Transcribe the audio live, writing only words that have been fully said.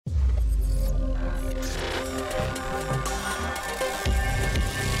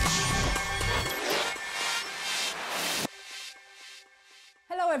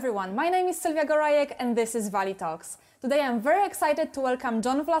everyone, my name is Sylwia Gorajek and this is Valley Talks. Today I'm very excited to welcome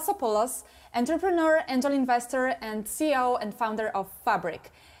John Vlasopoulos, entrepreneur, angel investor and CEO and founder of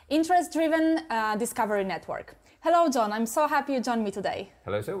Fabric, interest-driven discovery network. Hello John, I'm so happy you joined me today.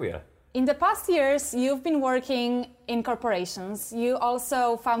 Hello Sylwia. In the past years you've been working in corporations, you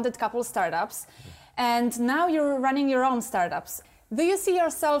also founded a couple startups and now you're running your own startups. Do you see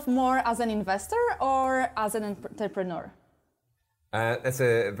yourself more as an investor or as an entrepreneur? That's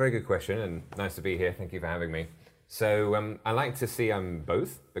a very good question and nice to be here. Thank you for having me. So I like to see I'm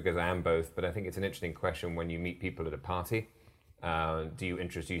both because I am both, but I think it's an interesting question when you meet people at a party. Do you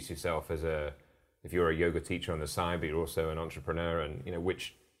introduce yourself if you're a yoga teacher on the side, but you're also an entrepreneur, and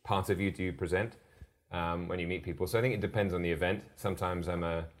which part of you do you present when you meet people? So I think it depends on the event. Sometimes I'm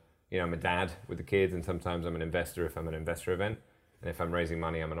a dad with the kids, and sometimes I'm an investor if I'm an investor event, and if I'm raising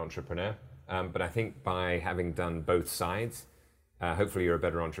money, I'm an entrepreneur. But I think by having done both sides, hopefully you're a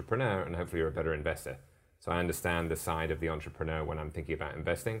better entrepreneur and hopefully you're a better investor. So I understand the side of the entrepreneur when I'm thinking about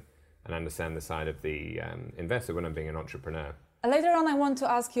investing, and I understand the side of the investor when I'm being an entrepreneur. Later on, I want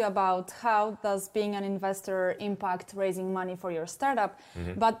to ask you about how does being an investor impact raising money for your startup.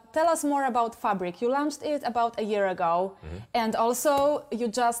 But tell us more about Fabric. You launched it about a year ago, and also you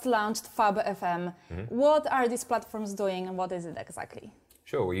just launched Fab FM. What are these platforms doing and what is it exactly?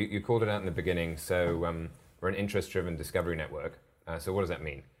 Sure, well, you called it out in the beginning. So we're an interest-driven discovery network. So what does that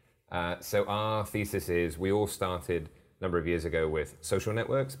mean? So our thesis is we all started a number of years ago with social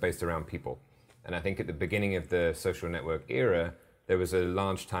networks based around people. And I think at the beginning of the social network era, there was a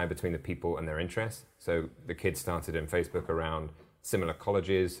large tie between the people and their interests. So the kids started in Facebook around similar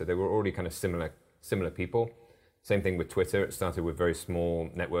colleges, so they were already kind of similar people. Same thing with Twitter. It started with very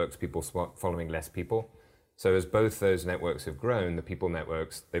small networks, people following less people. So as both those networks have grown, the people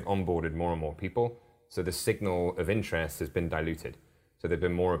networks, they've onboarded more and more people. So the signal of interest has been diluted. So they've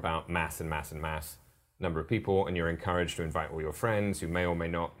been more about mass and mass and mass number of people, and you're encouraged to invite all your friends who may or may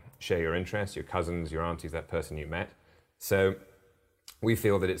not share your interests, your cousins, your aunties, that person you met. So we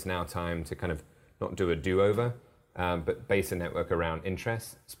feel that it's now time to kind of not do a do-over, but base a network around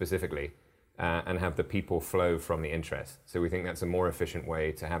interests specifically, and have the people flow from the interests. So we think that's a more efficient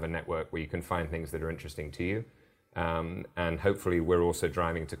way to have a network where you can find things that are interesting to you. And hopefully we're also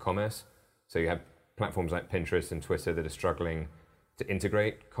driving to commerce. So you have platforms like Pinterest and Twitter that are struggling to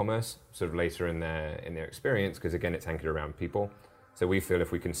integrate commerce sort of later in their experience, because again, it's anchored around people. So we feel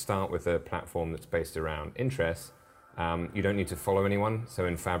if we can start with a platform that's based around interests, you don't need to follow anyone. So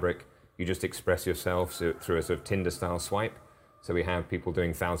in Fabric, you just express yourself through a sort of Tinder-style swipe. So we have people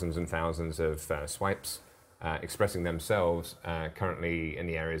doing thousands and thousands of swipes, expressing themselves currently in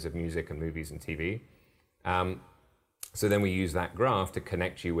the areas of music and movies and TV. So then we use that graph to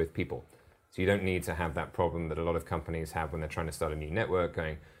connect you with people. So you don't need to have that problem that a lot of companies have when they're trying to start a new network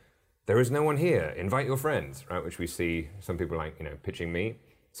going, there is no one here, invite your friends, right? Which we see some people like, pitching me.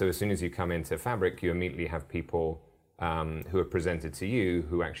 So as soon as you come into Fabric, you immediately have people who are presented to you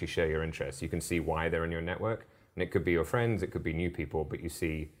who actually share your interests. You can see why they're in your network, and it could be your friends, it could be new people, but you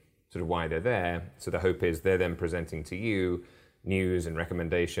see sort of why they're there. So the hope is they're then presenting to you news and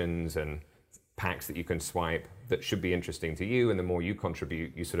recommendations and packs that you can swipe that should be interesting to you, and the more you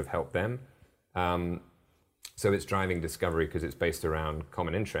contribute, you sort of help them. So it's driving discovery because it's based around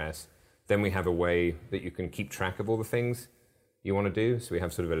common interests. Then we have a way that you can keep track of all the things you want to do. So we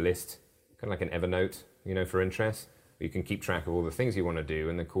have sort of a list, kind of like an Evernote, for interests. You can keep track of all the things you want to do.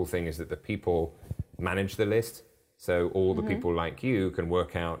 And the cool thing is that the people manage the list. So all the people like you can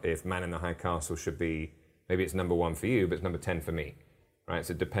work out if Man in the High Castle should be, maybe it's number 1 for you, but it's number 10 for me, right?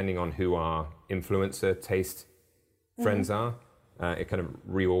 So depending on who our influencer taste friends are, it kind of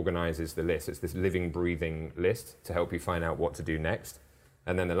reorganizes the list. It's this living, breathing list to help you find out what to do next.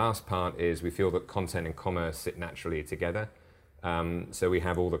 And then the last part is we feel that content and commerce sit naturally together. So we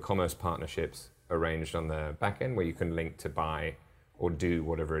have all the commerce partnerships arranged on the back end where you can link to buy or do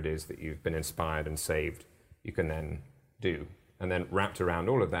whatever it is that you've been inspired and saved, you can then do. And then wrapped around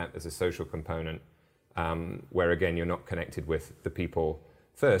all of that is a social component where, again, you're not connected with the people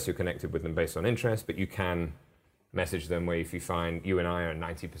first, you're connected with them based on interest, but you can message them where if you find you and I are a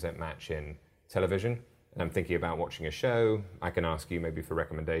 90% match in television, and I'm thinking about watching a show, I can ask you maybe for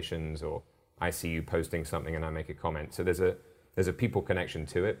recommendations, or I see you posting something and I make a comment. So there's a people connection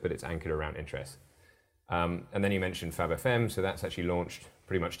to it, but it's anchored around interest. And then you mentioned Fab FM, so that's actually launched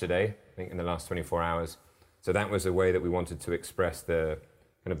pretty much today, I think in the last 24 hours. So that was a way that we wanted to express the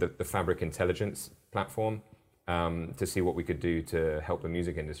Fabric intelligence platform, to see what we could do to help the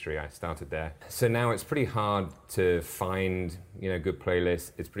music industry. I started there. So now it's pretty hard to find, good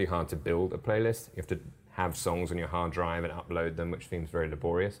playlists. It's pretty hard to build a playlist. You have to have songs on your hard drive and upload them, which seems very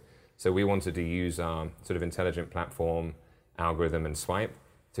laborious. So we wanted to use our sort of intelligent platform, algorithm, and swipe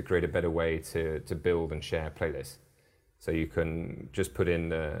to create a better way to build and share playlists. So you can just put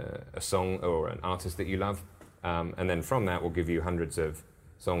in a song or an artist that you love, and then from that we'll give you hundreds of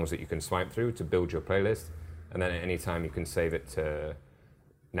songs that you can swipe through to build your playlist. And then at any time you can save it to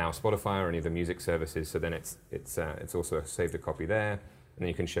now Spotify or any of the music services. So then it's also saved a copy there, and then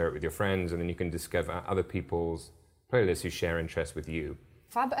you can share it with your friends, and then you can discover other people's playlists who share interests with you.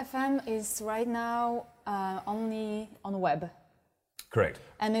 Fab FM is right now only on web. Correct.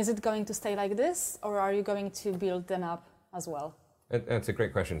 And is it going to stay like this, or are you going to build an app as well? That's a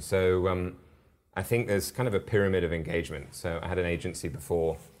great question. So I think there's kind of a pyramid of engagement. So I had an agency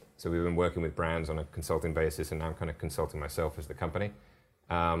before, so we've been working with brands on a consulting basis, and now I'm kind of consulting myself as the company.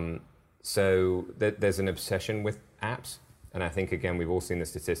 So there's an obsession with apps, and I think, again, we've all seen the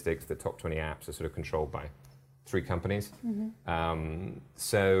statistics. The top 20 apps are sort of controlled by 3 companies.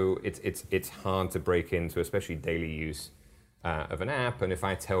 So it's hard to break into, especially daily use of an app. And if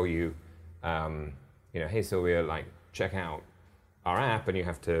I tell you, hey Sylvia, like check out our app, and you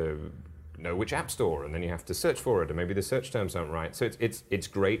have to know which app store, and then you have to search for it, and maybe the search terms aren't right. So it's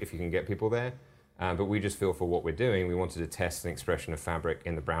great if you can get people there, but we just feel for what we're doing, we wanted to test an expression of Fabric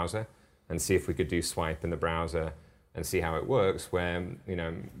in the browser and see if we could do swipe in the browser and see how it works. Where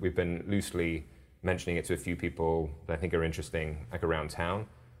we've been loosely mentioning it to a few people that I think are interesting, like around town,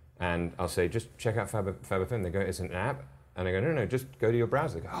 and I'll say, just check out Fab FM. They go, it's an app, and I go, no, just go to your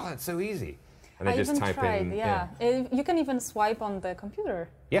browser. They go, oh, that's so easy. And they just type in. Yeah. You can even swipe on the computer.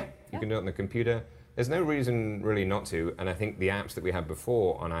 Yeah, you can do it on the computer. There's no reason really not to, and I think the apps that we had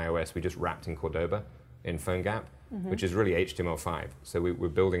before on iOS, we just wrapped in Cordova in PhoneGap, which is really HTML5. So we're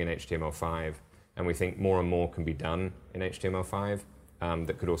building in HTML5, and we think more and more can be done in HTML5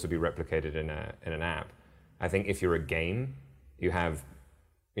 that could also be replicated in an app. I think if you're a game, you have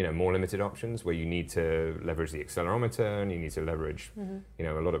more limited options where you need to leverage the accelerometer, and you need to leverage a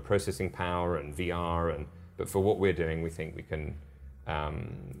lot of processing power and VR. But for what we're doing, we think we can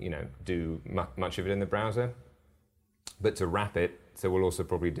do much of it in the browser. But to wrap it, so we'll also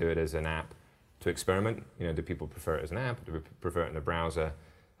probably do it as an app to experiment. Do people prefer it as an app? Do they prefer it in the browser?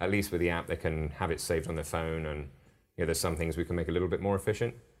 At least with the app, they can have it saved on their phone, and there's some things we can make a little bit more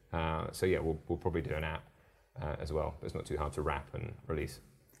efficient. So yeah, we'll probably do an app as well. It's not too hard to wrap and release.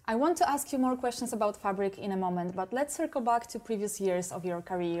 I want to ask you more questions about Fabric in a moment, but let's circle back to previous years of your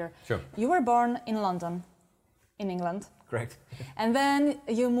career. Sure. You were born in London, in England. Correct. And then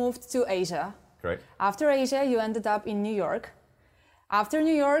you moved to Asia. Correct. After Asia, you ended up in New York. After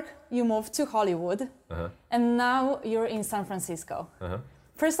New York, you moved to Hollywood. And now you're in San Francisco.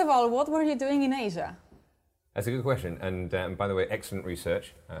 First of all, what were you doing in Asia? That's a good question. And by the way, excellent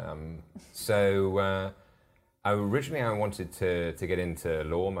research. Originally, I wanted to get into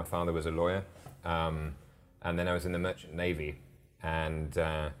law. My father was a lawyer. And then I was in the Merchant Navy. And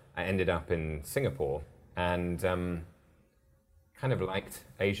I ended up in Singapore. And kind of liked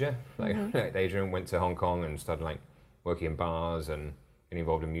Asia. Liked Asia, and went to Hong Kong and started working in bars and getting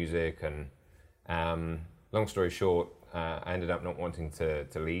involved in music. And long story short, I ended up not wanting to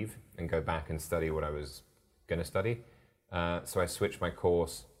leave and go back and study what I was going to study. So I switched my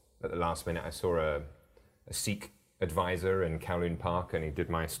course at the last minute. I saw a Sikh advisor in Kowloon Park, and he did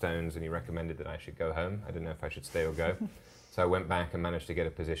my stones, and he recommended that I should go home. I didn't know if I should stay or go. So I went back and managed to get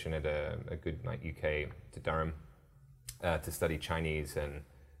a position at a good UK to Durham to study Chinese and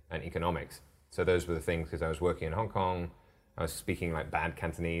economics. So those were the things, because I was working in Hong Kong, I was speaking bad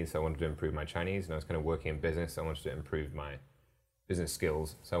Cantonese, so I wanted to improve my Chinese, and I was kind of working in business, so I wanted to improve my business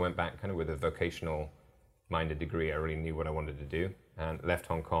skills. So I went back kind of with a vocational-minded degree. I really knew what I wanted to do, and left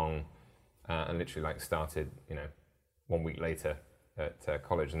Hong Kong and literally started 1 week later at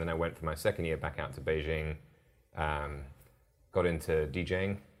college. And then I went for my second year back out to Beijing, got into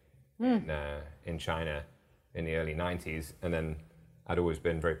DJing in China in the early 90s, and then I'd always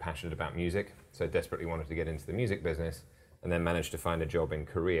been very passionate about music, so I desperately wanted to get into the music business, and then managed to find a job in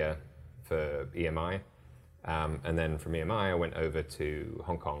Korea for EMI. And then from EMI, I went over to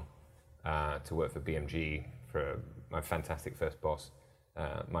Hong Kong to work for BMG for my fantastic first boss,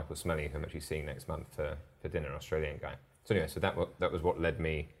 Michael Smelly, who I'm actually seeing next month for dinner, an Australian guy. So anyway, so that was what led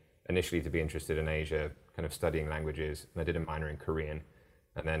me initially to be interested in Asia, kind of studying languages. And I did a minor in Korean,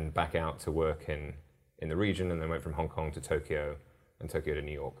 and then back out to work in the region, and then went from Hong Kong to Tokyo, and Tokyo to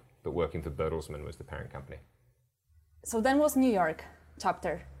New York. But working for Bertelsmann was the parent company. So then was New York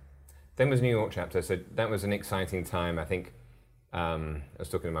chapter. Then was New York chapter. So that was an exciting time. I think I was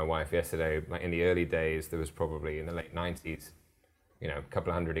talking to my wife yesterday. In the early days, there was probably in the late 90s, a couple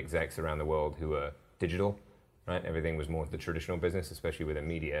of hundred execs around the world who were digital, right? Everything was more the traditional business, especially within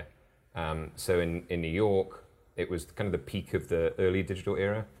media. So in New York, it was kind of the peak of the early digital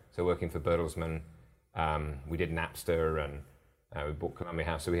era. So working for Bertelsmann, we did Napster and we bought Columbia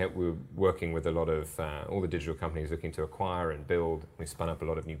House. So we were working with a lot of all the digital companies looking to acquire and build. We spun up a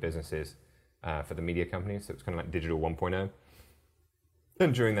lot of new businesses for the media companies. So it was kind of like digital 1.0.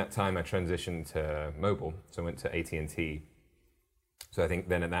 And during that time, I transitioned to mobile. So I went to AT&T. So I think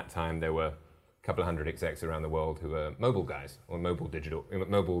then at that time, there were a couple of hundred execs around the world who were mobile guys or mobile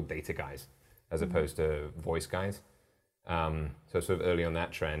data guys, as opposed to voice guys. So sort of early on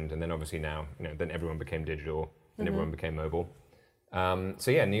that trend, and then obviously now, then everyone became digital and everyone became mobile. So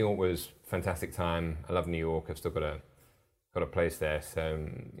yeah, New York was a fantastic time. I love New York. I've still got a place there. So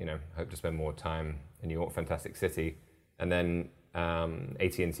hope to spend more time in New York. Fantastic city. And then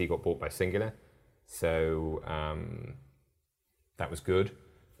AT&T got bought by Singular. So that was good.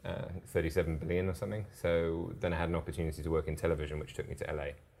 37 billion or something. So then I had an opportunity to work in television, which took me to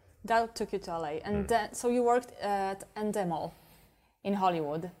LA. That took you to LA. And then, so you worked at Endemol in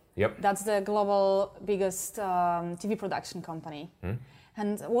Hollywood. Yep. That's the global biggest TV production company.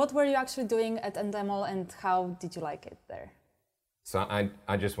 And what were you actually doing at Endemol and how did you like it there? So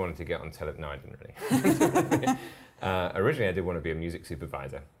I just wanted to get on television. No, I didn't really. Originally, I did want to be a music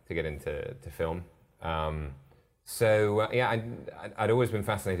supervisor to get into film. I'd always been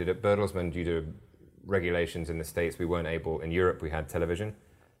fascinated at Bertelsmann due to regulations in the States. We weren't able, in Europe we had television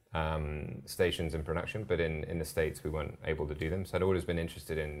stations and production, but in the States we weren't able to do them. So I'd always been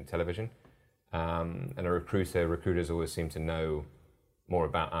interested in television. And recruiters always seem to know more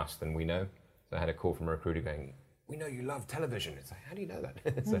about us than we know. So I had a call from a recruiter going, "We know you love television." It's like, how do you know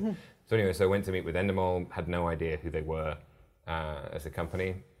that? So I went to meet with Endemol, had no idea who they were as a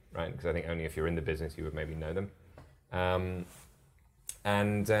company, right? Because I think only if you're in the business you would maybe know them.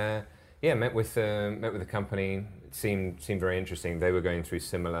 Met with the company. It seemed very interesting. They were going through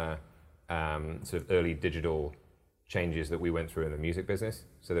similar sort of early digital changes that we went through in the music business.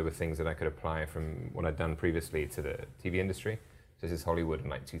 So there were things that I could apply from what I'd done previously to the TV industry. So this is Hollywood in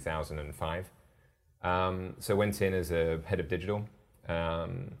like 2005. So went in as a head of digital,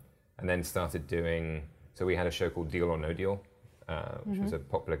 and then started doing. So we had a show called Deal or No Deal, which was a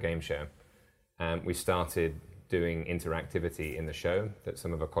popular game show. We started doing interactivity in the show that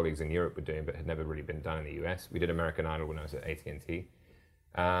some of our colleagues in Europe were doing, but had never really been done in the US. We did American Idol when I was at AT&T,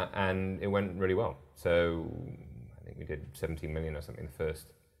 and it went really well. So I think we did 17 million or something the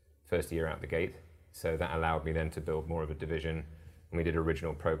first year out the gate. So that allowed me then to build more of a division. And we did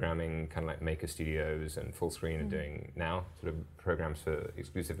original programming, kind of like Maker Studios and Fullscreen are doing now, sort of programs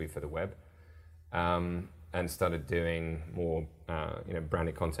exclusively for the web. And started doing more,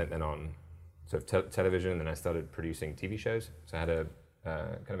 branded content then on sort of television, and then I started producing TV shows. So I had a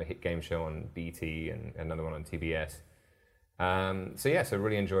kind of a hit game show on BT and another one on TBS. So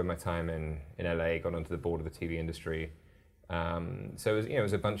really enjoyed my time in LA, got onto the board of the TV industry. So it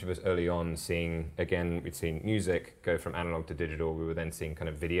was a bunch of us early on we'd seen music go from analog to digital. We were then seeing kind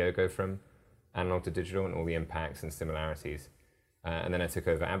of video go from analog to digital and all the impacts and similarities. And then I took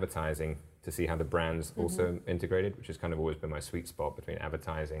over advertising to see how the brands also integrated, which has kind of always been my sweet spot between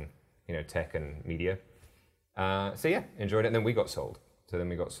advertising, tech and media. Enjoyed it. And then we got sold. So then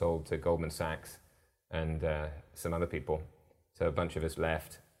we got sold to Goldman Sachs and some other people. So a bunch of us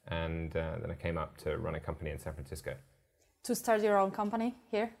left, and then I came up to run a company in San Francisco. To start your own company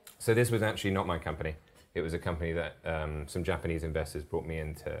here? So this was actually not my company. It was a company that some Japanese investors brought me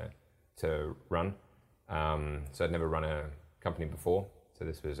in to run. So I'd never run a company before. So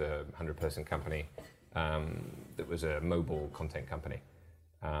this was a 100-person company that was a mobile content company.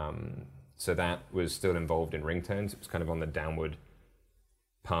 So that was still involved in ringtones. It was kind of on the downward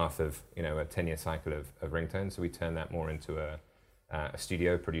path of a 10-year cycle of ringtones. So we turned that more into a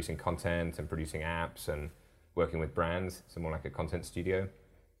studio producing content and producing apps and working with brands. So more like a content studio,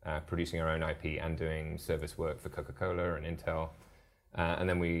 producing our own IP and doing service work for Coca-Cola and Intel. And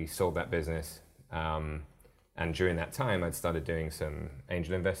then we sold that business. And during that time, I'd started doing some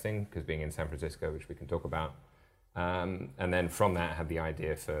angel investing, because being in San Francisco, which we can talk about. And then from that, I had the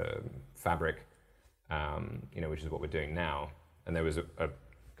idea for Fabric, which is what we're doing now. And there was a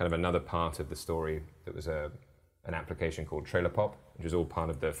kind of another part of the story that was an application called TrailerPop, which is all part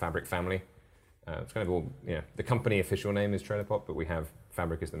of the Fabric family. It's kind of all, the company official name is TrailerPop, but we have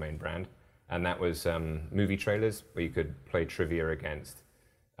Fabric as the main brand. And that was movie trailers, where you could play trivia against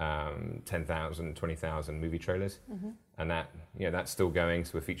 10,000, 20,000 movie trailers. And that's still going.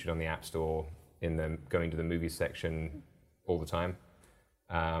 So we're featured on the App Store going to the movies section all the time.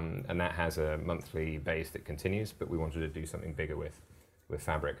 And that has a monthly base that continues, but we wanted to do something bigger with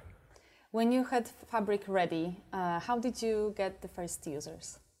Fabric. When you had Fabric ready, how did you get the first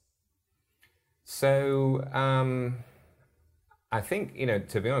users? So I think,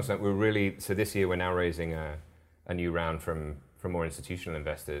 to be honest, like so this year we're now raising a new round from more institutional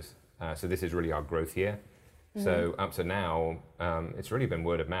investors. So this is really our growth year. Mm-hmm. So up to now, it's really been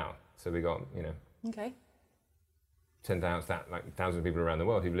word of mouth. So we got, okay. 10,000, like thousands of people around the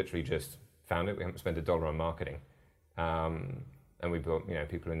world who've literally just found it. We haven't spent $1 on marketing. And we've got,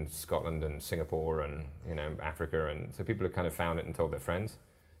 people in Scotland and Singapore and, Africa. And so people have kind of found it and told their friends.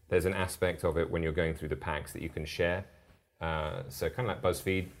 There's an aspect of it when you're going through the packs that you can share. So kind of like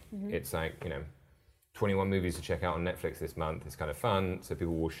BuzzFeed. Mm-hmm. It's like, 21 movies to check out on Netflix this month. It's kind of fun. So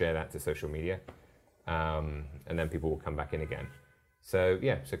people will share that to social media. And then people will come back in again. So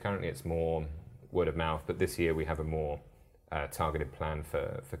so currently it's more word of mouth, but this year we have a more targeted plan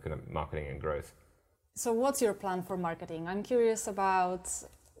for kind of marketing and growth. So what's your plan for marketing? I'm curious about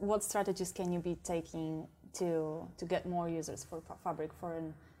what strategies can you be taking to get more users for Fabric for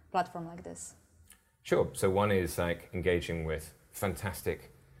a platform like this? Sure. So one is like engaging with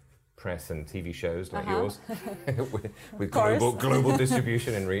fantastic press and TV shows like yours with global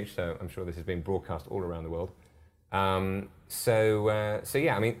distribution and reach. So I'm sure this has been broadcast all around the world. I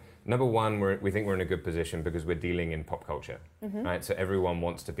mean, number one, we think we're in a good position because we're dealing in pop culture, mm-hmm. right? So everyone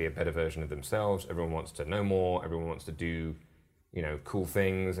wants to be a better version of themselves. Everyone wants to know more. Everyone wants to do, cool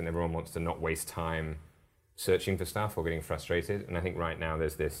things, and everyone wants to not waste time searching for stuff or getting frustrated. And I think right now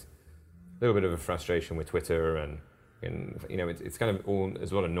there's this little bit of a frustration with Twitter, and it's kind of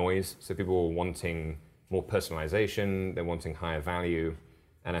there's a lot of noise. So people are wanting more personalization. They're wanting higher value.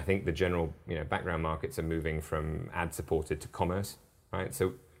 And I think the general, background markets are moving from ad-supported to commerce, right?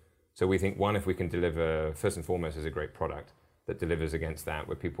 So we think, one, if we can deliver, first and foremost, is a great product that delivers against that,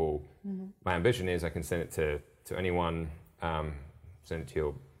 where people, mm-hmm. my ambition is I can send it to anyone, send it to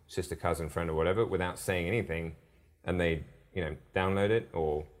your sister, cousin, friend, or whatever, without saying anything, and they, download it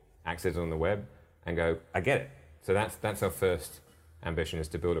or access it on the web and go, I get it. So that's our first ambition, is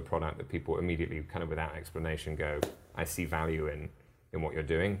to build a product that people immediately, kind of without explanation, go, I see value in what you're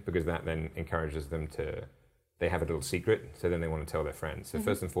doing, because that then encourages them they have a little secret, so then they want to tell their friends. So mm-hmm.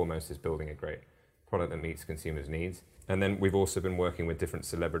 first and foremost is building a great product that meets consumers' needs. And then we've also been working with different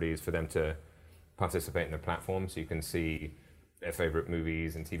celebrities for them to participate in the platform, so you can see their favorite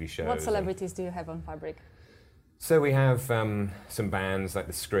movies and TV shows. What celebrities do you have on Fabric? So we have some bands like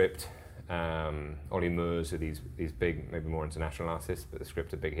The Script, Olly Murs, are these big, maybe more international artists, but The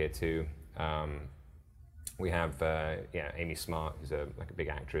Script are big here too. We have Amy Smart, who's a big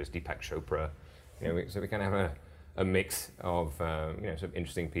actress, Deepak Chopra. So we kind of have a mix of sort of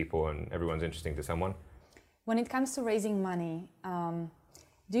interesting people, and everyone's interesting to someone. When it comes to raising money,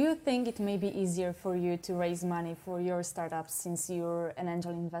 do you think it may be easier for you to raise money for your startup since you're an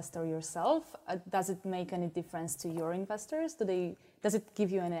angel investor yourself? Does it make any difference to your investors? Does it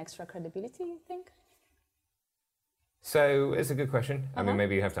give you any extra credibility, you think? So it's a good question. I mean,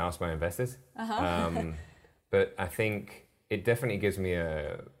 maybe you have to ask my investors. But I think it definitely gives me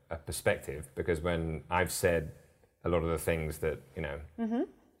a perspective, because when I've said a lot of the things that, mm-hmm.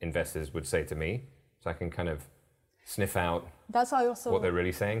 investors would say to me, so I can kind of sniff out what they're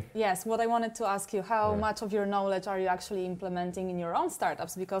really saying. Yes, what I wanted to ask you, how much of your knowledge are you actually implementing in your own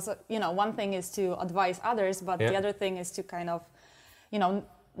startups? Because, one thing is to advise others, but the other thing is to kind of,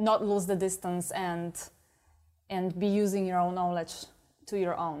 not lose the distance and be using your own knowledge to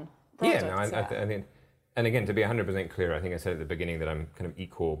your own projects. I mean, and again, to be 100% clear, I think I said at the beginning that I'm kind of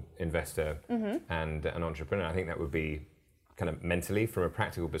equal investor mm-hmm. and an entrepreneur. I think that would be kind of mentally, from a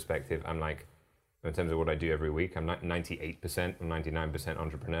practical perspective, I'm like, in terms of what I do every week, I'm like 98% or 99%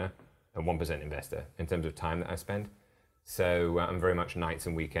 entrepreneur and 1% investor in terms of time that I spend. So I'm very much nights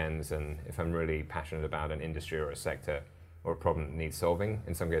and weekends, and if I'm really passionate about an industry or a sector or a problem that needs solving,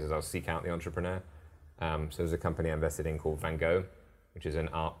 in some cases I'll seek out the entrepreneur. So there's a company I invested in called Van Gogh, which is an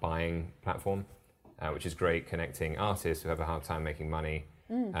art buying platform. Which is great, connecting artists who have a hard time making money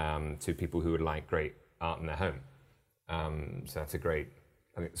to people who would like great art in their home. So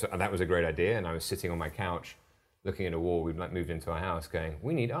that was a great idea. And I was sitting on my couch looking at a wall. We'd moved into our house going,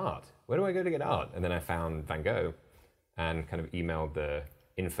 we need art. Where do I go to get art? And then I found Van Gogh and kind of emailed the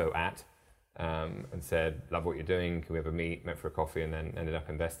info at and said, love what you're doing. Can we ever meet? Met for a coffee, and then ended up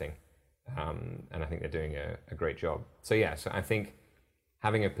investing. And I think they're doing a great job. So I think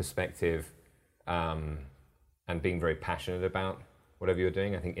having a perspective and being very passionate about whatever you're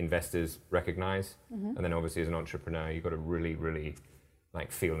doing, I think investors recognize. Mm-hmm. And then obviously as an entrepreneur, you've got to really, really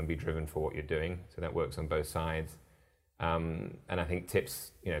feel and be driven for what you're doing. So that works on both sides. And I think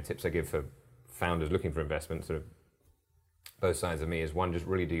tips I give for founders looking for investment, sort of both sides of me is one, just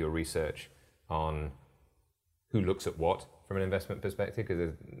really do your research on who looks at what from an investment perspective, because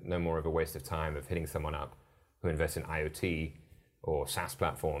there's no more of a waste of time of hitting someone up who invests in IoT or SaaS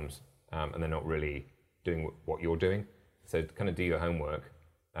platforms, and they're not really doing what you're doing. So kind of do your homework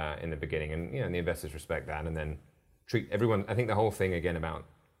in the beginning, and and the investors respect that, and then treat everyone. I think the whole thing again about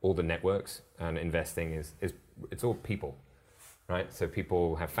all the networks and investing is it's all people, right? So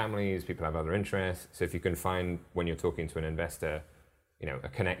people have families, people have other interests. So if you can find when you're talking to an investor, a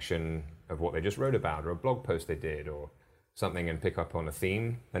connection of what they just wrote about, or a blog post they did, or something, and pick up on a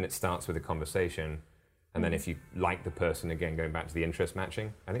theme, then it starts with a conversation. And then if you like the person, again, going back to the interest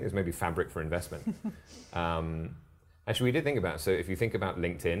matching, I think there's maybe fabric for investment. Actually, we did think about, so if you think about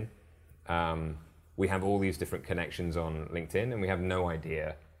LinkedIn, we have all these different connections on LinkedIn, and we have no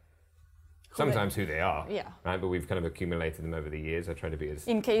idea sometimes who they are, right? But we've kind of accumulated them over the years. I try to be as...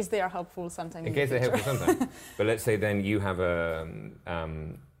 In case they are helpful sometimes. In case they're helpful sometimes. But let's say then you have a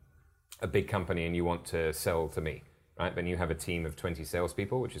big company and you want to sell to me, right? Then you have a team of 20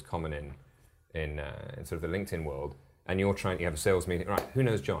 salespeople, which is common in sort of the LinkedIn world, and you have a sales meeting, right? Who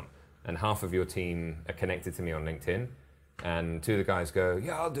knows John? And half of your team are connected to me on LinkedIn, and two of the guys go,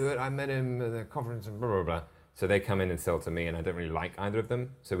 yeah, I'll do it. I met him at the conference and blah, blah, blah. So they come in and sell to me, and I don't really like either of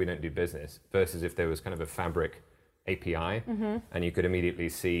them, so we don't do business. Versus if there was kind of a fabric API, and you could immediately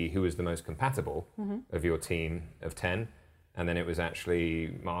see who was the most compatible of your team of 10, and then it was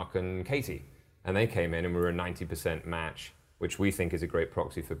actually Mark and Katie. And they came in and we were a 90% match, which we think is a great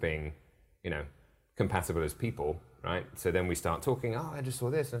proxy for being, compatible as people, right? So then we start talking, oh, I just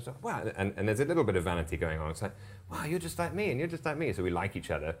saw this, and I thought, wow, and there's a little bit of vanity going on. It's like, wow, you're just like me, and you're just like me. So we like each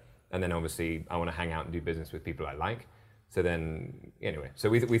other. And then obviously I want to hang out and do business with people I like. So then, anyway, so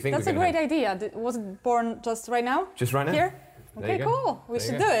we think that's a great idea. Was it born just right now? Just right now. Here? Okay, cool. We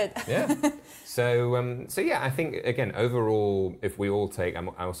should do it. Yeah. So yeah, I think, again, overall, if we all take,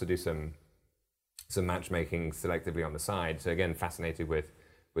 I also do some matchmaking selectively on the side. So again, fascinated with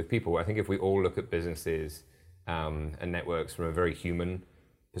people. I think if we all look at businesses and networks from a very human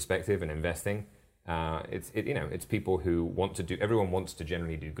perspective and investing, it's people who want to do, everyone wants to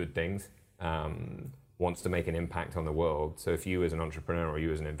generally do good things, wants to make an impact on the world. So if you as an entrepreneur or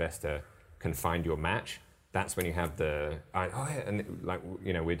you as an investor can find your match, that's when you have we're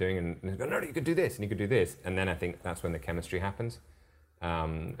doing, and go, no, you could do this and you could do this. And then I think that's when the chemistry happens.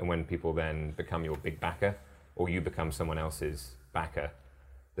 And when people then become your big backer, or you become someone else's backer.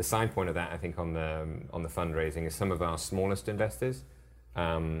 The side point of that, I think, on the fundraising is some of our smallest investors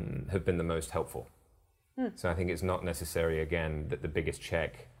have been the most helpful. So I think it's not necessary, again, that the biggest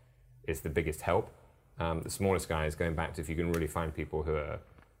check is the biggest help. The smallest guys, going back to if you can really find people who are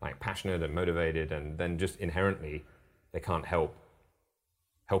like passionate and motivated, and then just inherently they can't help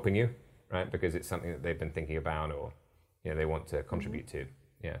helping you, right? Because it's something that they've been thinking about, or they want to contribute to.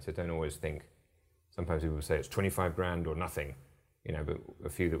 Yeah, so don't always think. Sometimes people say it's 25 grand or nothing, but a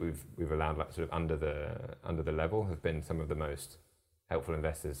few that we've allowed, like sort of under the level, have been some of the most helpful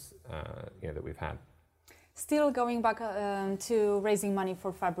investors that we've had. Still going back to raising money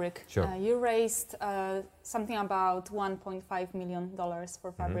for Fabric. Sure. You raised something about $1.5 million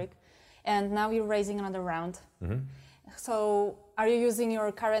for Fabric, and now you're raising another round. So are you using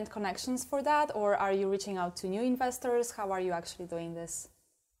your current connections for that, or are you reaching out to new investors? How are you actually doing this?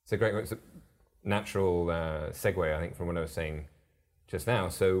 It's a great, it's a natural segue, I think, from what I was saying just now.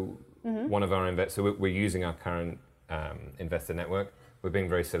 So one of our investors, so we're using our current investor network. We're being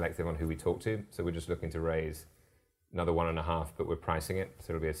very selective on who we talk to. So we're just looking to raise another 1.5, but we're pricing it.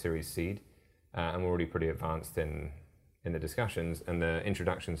 So it'll be a Series Seed. And we're already pretty advanced in the discussions. And the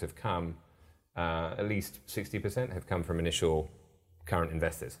introductions have come, at least 60% have come from initial current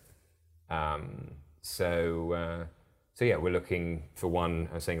investors. So yeah, we're looking for one,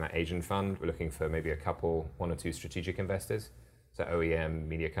 I was saying that Asian fund. We're looking for maybe one or two strategic investors. So OEM,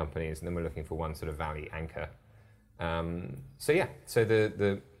 media companies, and then we're looking for one sort of value anchor. So yeah, so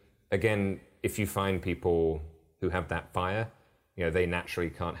the again, if you find people who have that fire, they naturally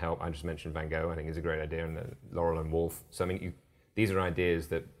can't help. I just mentioned Van Gogh, I think is a great idea, and the Laurel and Wolf. So I mean, these are ideas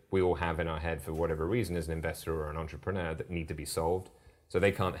that we all have in our head for whatever reason as an investor or an entrepreneur that need to be solved. So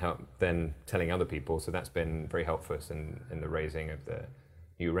they can't help then telling other people. So that's been very helpful for us in the raising of the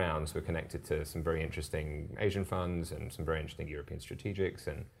new rounds. We're connected to some very interesting Asian funds and some very interesting European strategics,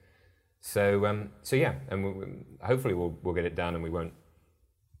 and so yeah, and hopefully we'll get it done, and we won't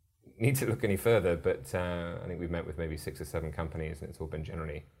need to look any further. But I think we've met with maybe 6 or 7 companies, and it's all been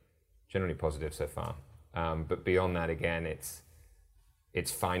generally positive so far. But beyond that, again,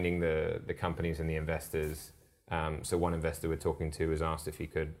 it's finding the companies and the investors. So one investor we're talking to has asked if he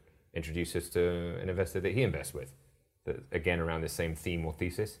could introduce us to an investor that he invests with. that again around the same theme or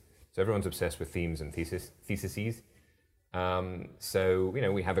thesis. So everyone's obsessed with themes and theses. So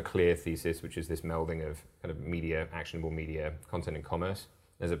we have a clear thesis, which is this melding of kind of media, actionable media, content, and commerce.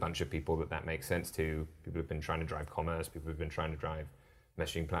 There's a bunch of people that makes sense to. People who've been trying to drive commerce. People who've been trying to drive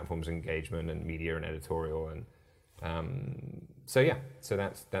messaging platforms, engagement, and media and editorial. And so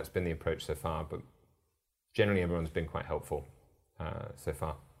that's been the approach so far. But generally, everyone's been quite helpful so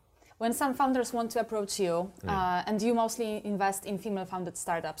far. When some founders want to approach you, and you mostly invest in female-founded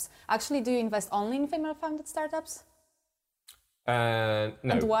startups, actually, do you invest only in female-founded startups? No.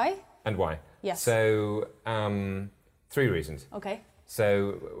 And why? And why? Yes. So 3 reasons. Okay.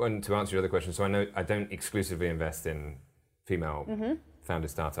 So to answer your other question, so I don't exclusively invest in female-founded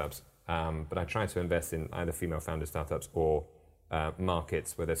startups, but I try to invest in either female-founded startups or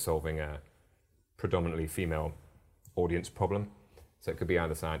markets where they're solving a predominantly female audience problem. So it could be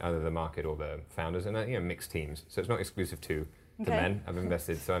either the market or the founders, and mixed teams. So it's not exclusive to men. I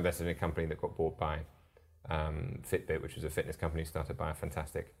invested in a company that got bought by Fitbit, which is a fitness company started by a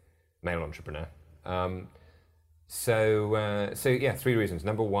fantastic male entrepreneur. So 3 reasons.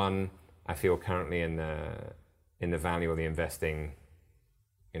 Number one, I feel currently in the value of the investing,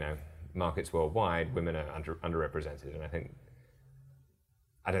 markets worldwide, women are underrepresented, and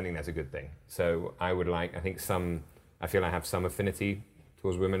I don't think that's a good thing. So I feel I have some affinity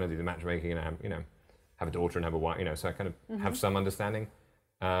towards women. I do the matchmaking, and I have a daughter and have a wife, so I kind of have some understanding.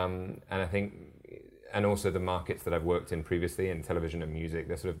 And also the markets that I've worked in previously in television and music,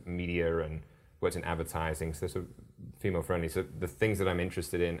 they're sort of media and worked in advertising, so they're sort of female friendly. So the things that I'm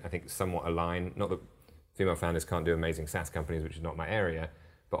interested in, I think somewhat align. Not that female founders can't do amazing SaaS companies, which is not my area,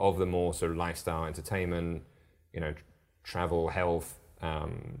 but of the more sort of lifestyle, entertainment, travel, health,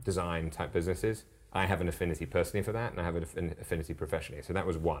 design type businesses, I have an affinity personally for that, and I have an affinity professionally. So that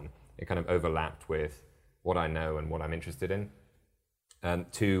was one. It kind of overlapped with what I know and what I'm interested in.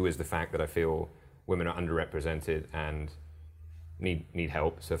 And 2 is the fact that I feel women are underrepresented and need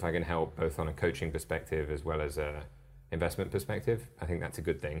help. So if I can help both on a coaching perspective as well as a investment perspective, I think that's a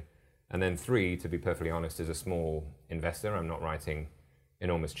good thing. And then 3, to be perfectly honest, as a small investor, I'm not writing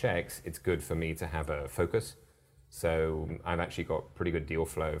enormous checks. It's good for me to have a focus. So I've actually got pretty good deal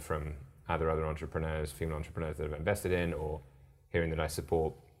flow from either other entrepreneurs, female entrepreneurs that I've invested in, or hearing that I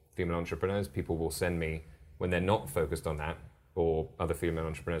support female entrepreneurs. People will send me, when they're not focused on that, or other female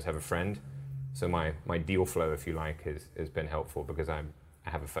entrepreneurs have a friend. So my deal flow, if you like, has been helpful because I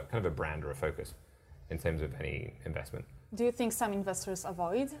have kind of a brand or a focus in terms of any investment. Do you think some investors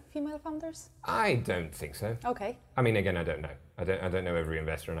avoid female founders? I don't think so. Okay. I mean, again, I don't know. I don't know every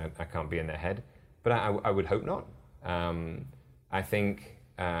investor, and I can't be in their head, but I would hope not. I think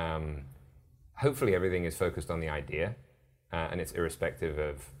hopefully everything is focused on the idea, and it's irrespective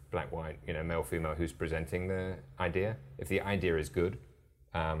of black, white, male, female, who's presenting the idea. If the idea is good,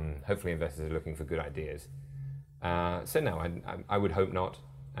 hopefully investors are looking for good ideas. So no, I would hope not,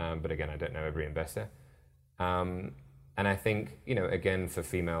 but again, I don't know every investor. And I think, again, for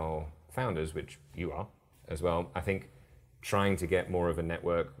female founders, which you are as well, I think trying to get more of a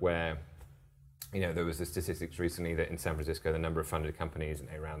network where, there was the statistics recently that in San Francisco, the number of funded companies in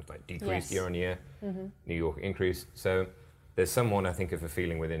A rounds decreased year on year, New York increased. So there's somewhat, I think, of a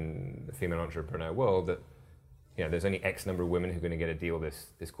feeling within the female entrepreneur world that, there's only X number of women who are going to get a deal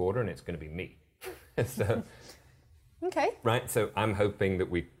this quarter, and it's going to be me. So, okay. Right. So I'm hoping that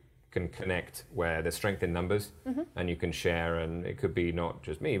we can connect where there's strength in numbers, and you can share, and it could be not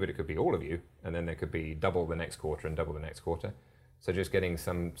just me, but it could be all of you, and then there could be double the next quarter and double the next quarter. So just getting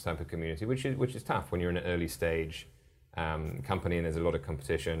some type of community, which is tough when you're in an early stage company and there's a lot of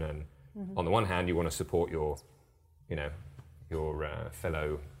competition. And on the one hand, you want to support your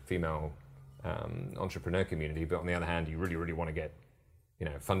fellow female entrepreneur community, but on the other hand, you really, really want to get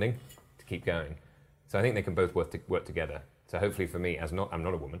funding to keep going. So I think they can both work together. So hopefully for me, I'm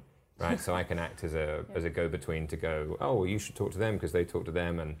not a woman, right? So I can act as a go-between to go, oh, well, you should talk to them because they talk to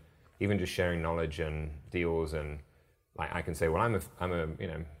them, and even just sharing knowledge and deals, and I can say, well, I'm a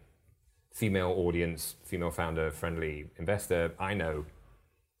female audience, female founder friendly investor. I know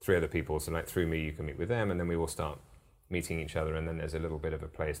 3 other people, so through me you can meet with them, and then we will start meeting each other, and then there's a little bit of a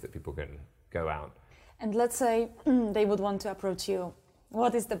place that people can go out. And let's say they would want to approach you.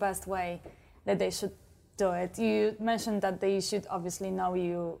 What is the best way that they should do it? You mentioned that they should obviously know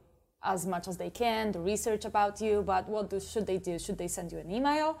you as much as they can, do research about you, but should they do? Should they send you an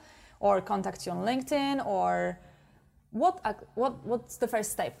email or contact you on LinkedIn, or what's the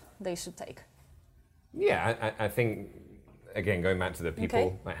first step they should take? Yeah, I think, again, going back to the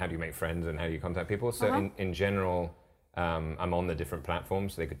people, how do you make friends and how do you contact people? So in general, I'm on the different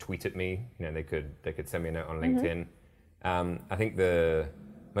platforms. They could tweet at me, they could send me a note on LinkedIn. I think the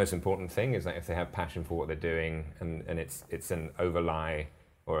most important thing is that if they have passion for what they're doing, and it's an overlay,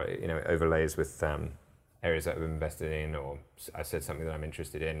 or overlays with areas that I've invested in, or I said something that I'm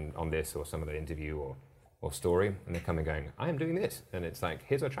interested in on this or some other interview or story, and they're coming going, I am doing this, and it's like,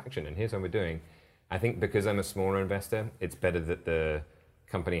 here's our traction and here's what we're doing. I think because I'm a smaller investor, it's better that the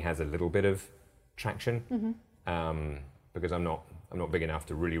company has a little bit of traction, because I'm not big enough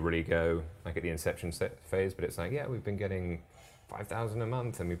to really go like at the inception phase, but it's like, yeah, we've been getting 5,000 a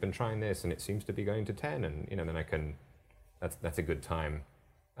month and we've been trying this and it seems to be going to 10, and then I can, that's a good time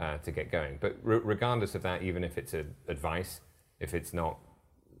to get going. But regardless of that, even if it's advice, if it's not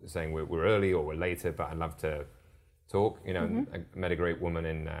saying we're early or we're later, but I'd love to talk. I met a great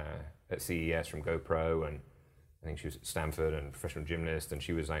woman at CES from GoPro, and I think she was at Stanford and professional gymnast, and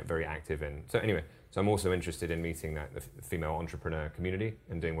she was like very active in. So anyway, I'm also interested in meeting the female entrepreneur community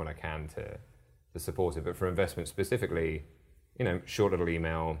and doing what I can to support it. But for investment specifically, short little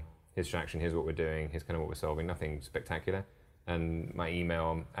email, here's traction, here's what we're doing, here's kind of what we're solving, nothing spectacular. And my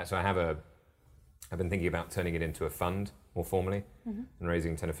email, so I've been thinking about turning it into a fund more formally, and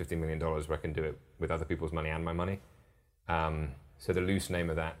raising $10 or $15 million where I can do it with other people's money and my money. So the loose name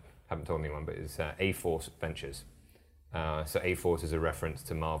of that, haven't told anyone, but is A-Force Ventures. So A-Force is a reference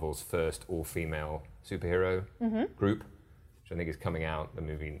to Marvel's first all-female superhero group, which I think is coming out, the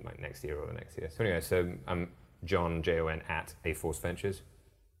movie like next year or the next year. So anyway, so I'm Jon, Jon, at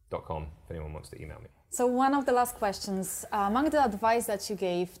aforceventures.com if anyone wants to email me. So one of the last questions, among the advice that you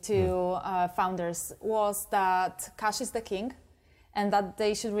gave to founders was that cash is the king, and that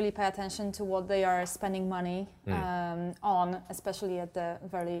they should really pay attention to what they are spending money on, especially at the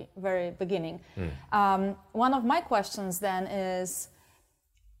very, very beginning. One of my questions then is,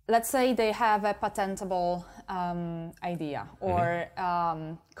 let's say they have a patentable idea or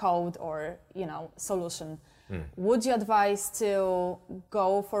code or solution. Would you advise to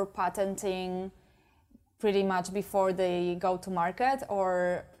go for patenting pretty much before they go to market,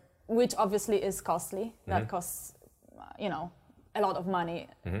 or which obviously is costly? That costs, a lot of money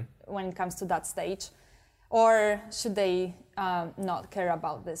when it comes to that stage, or should they not care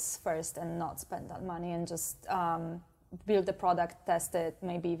about this first and not spend that money and just build the product, test it,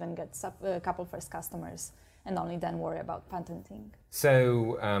 maybe even get a couple first customers, and only then worry about patenting?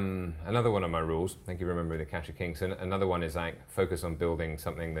 So another one of my rules, thank you for remembering the cash is king. So another one is like focus on building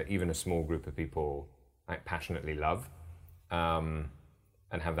something that even a small group of people like passionately love, and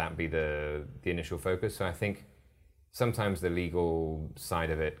have that be the initial focus. So I think sometimes the legal side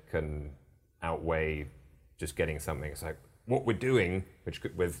of it can outweigh just getting something. It's like, what we're doing, which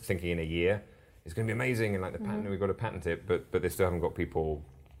we're thinking in a year, is going to be amazing, and like the patent, we've got to patent it, but they still haven't got people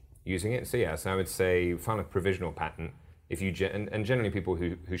using it. So yeah, so I would say file a provisional patent. If you and generally people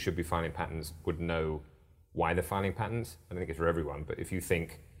who should be filing patents would know why they're filing patents. I don't think it's for everyone, but if you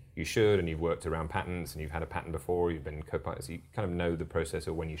think you should, and you've worked around patents, and you've had a patent before, you've been co-pilots, you kind of know the process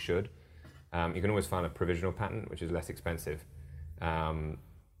of when you should. You can always find a provisional patent, which is less expensive.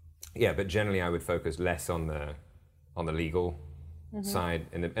 But generally I would focus less on the legal side,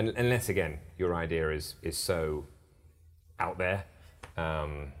 unless again your idea is so out there,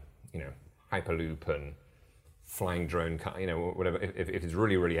 Hyperloop and flying drone, whatever. If it's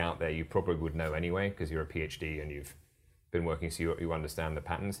really, really out there, you probably would know anyway because you're a PhD and you've been working, so you understand the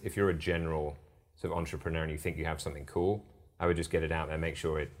patents. If you're a general sort of entrepreneur and you think you have something cool, I would just get it out there, make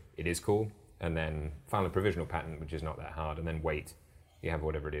sure it is cool, and then file a provisional patent, which is not that hard, and then wait. You have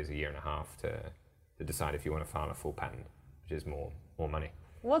whatever it is, a year and a half to decide if you want to file a full patent, which is more money.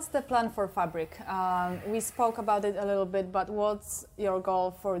 What's the plan for Fabric? We spoke about it a little bit, but what's your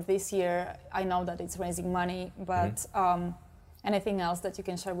goal for this year? I know that it's raising money, but anything else that you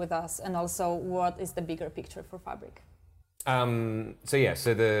can share with us? And also, what is the bigger picture for Fabric? I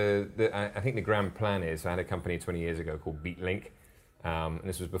think the grand plan is, I had a company 20 years ago called BeatLink, and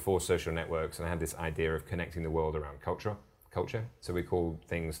this was before social networks, and I had this idea of connecting the world around culture. So we called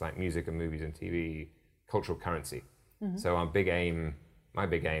things like music and movies and TV cultural currency. So my big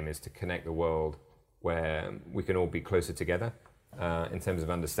aim is to connect the world where we can all be closer together in terms of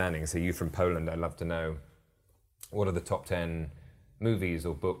understanding. So you from Poland, I'd love to know, what are the top 10 movies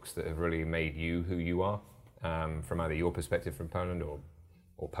or books that have really made you who you are, from either your perspective from Poland or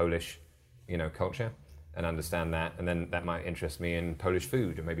Polish, culture, and understand that. And then that might interest me in Polish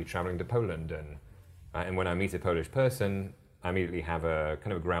food, or maybe traveling to Poland. And when I meet a Polish person, I immediately have a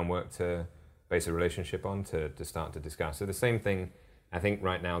kind of a groundwork to base a relationship on to start to discuss. So the same thing, I think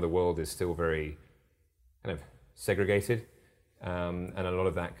right now the world is still very kind of segregated, and a lot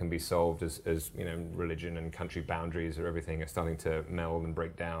of that can be solved as religion and country boundaries or everything are starting to meld and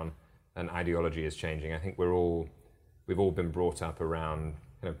break down, and ideology is changing. I think we're all we've all been brought up around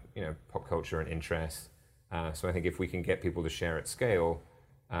kind of pop culture and interests. So I think if we can get people to share at scale,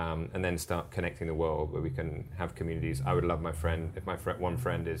 and then start connecting the world where we can have communities. I would love my friend, if one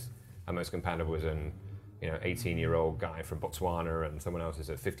friend is most compatible as an 18-year-old guy from Botswana and someone else is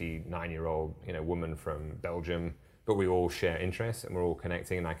a 59-year-old woman from Belgium, but we all share interests and we're all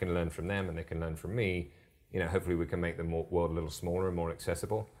connecting, and I can learn from them and they can learn from me. Hopefully we can make the world a little smaller and more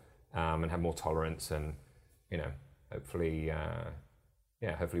accessible, and have more tolerance, and hopefully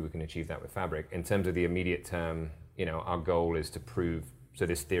we can achieve that with Fabric. In terms of the immediate term, our goal is to prove. So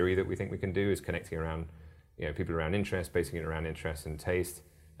this theory that we think we can do is connecting around, people around interest, basing it around interest and taste,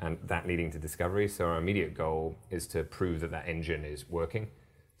 and that leading to discovery. So our immediate goal is to prove that engine is working.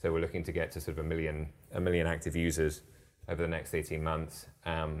 So we're looking to get to sort of a million active users over the next 18 months,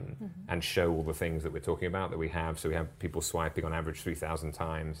 and show all the things that we're talking about that we have. So we have people swiping on average 3,000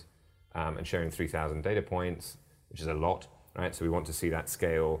 times, and sharing 3,000 data points, which is a lot, right? So we want to see that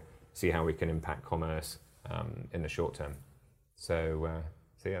scale, see how we can impact commerce in the short term. So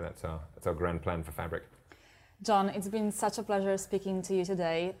yeah, that's our grand plan for Fabric. John, it's been such a pleasure speaking to you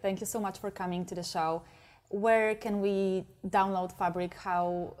today. Thank you so much for coming to the show. Where can we download Fabric?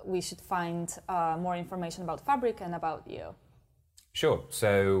 How we should find more information about Fabric and about you? Sure.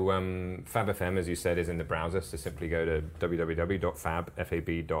 So FabFM, as you said, is in the browser. So simply go to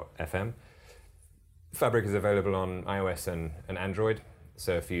www.fab.fm. Fabric is available on iOS and Android.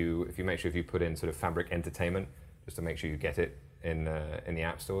 So if you make sure if you put in sort of Fabric Entertainment, just to make sure you get it in the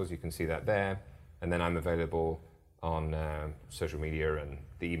app stores, you can see that there. And then I'm available on social media, and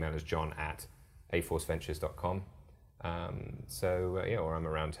the email is john@aforceventures.com. Or I'm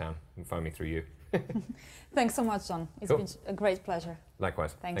around town. You can find me through you. Thanks so much, John. It's been a great pleasure.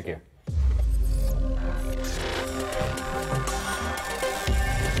 Likewise. Thank you.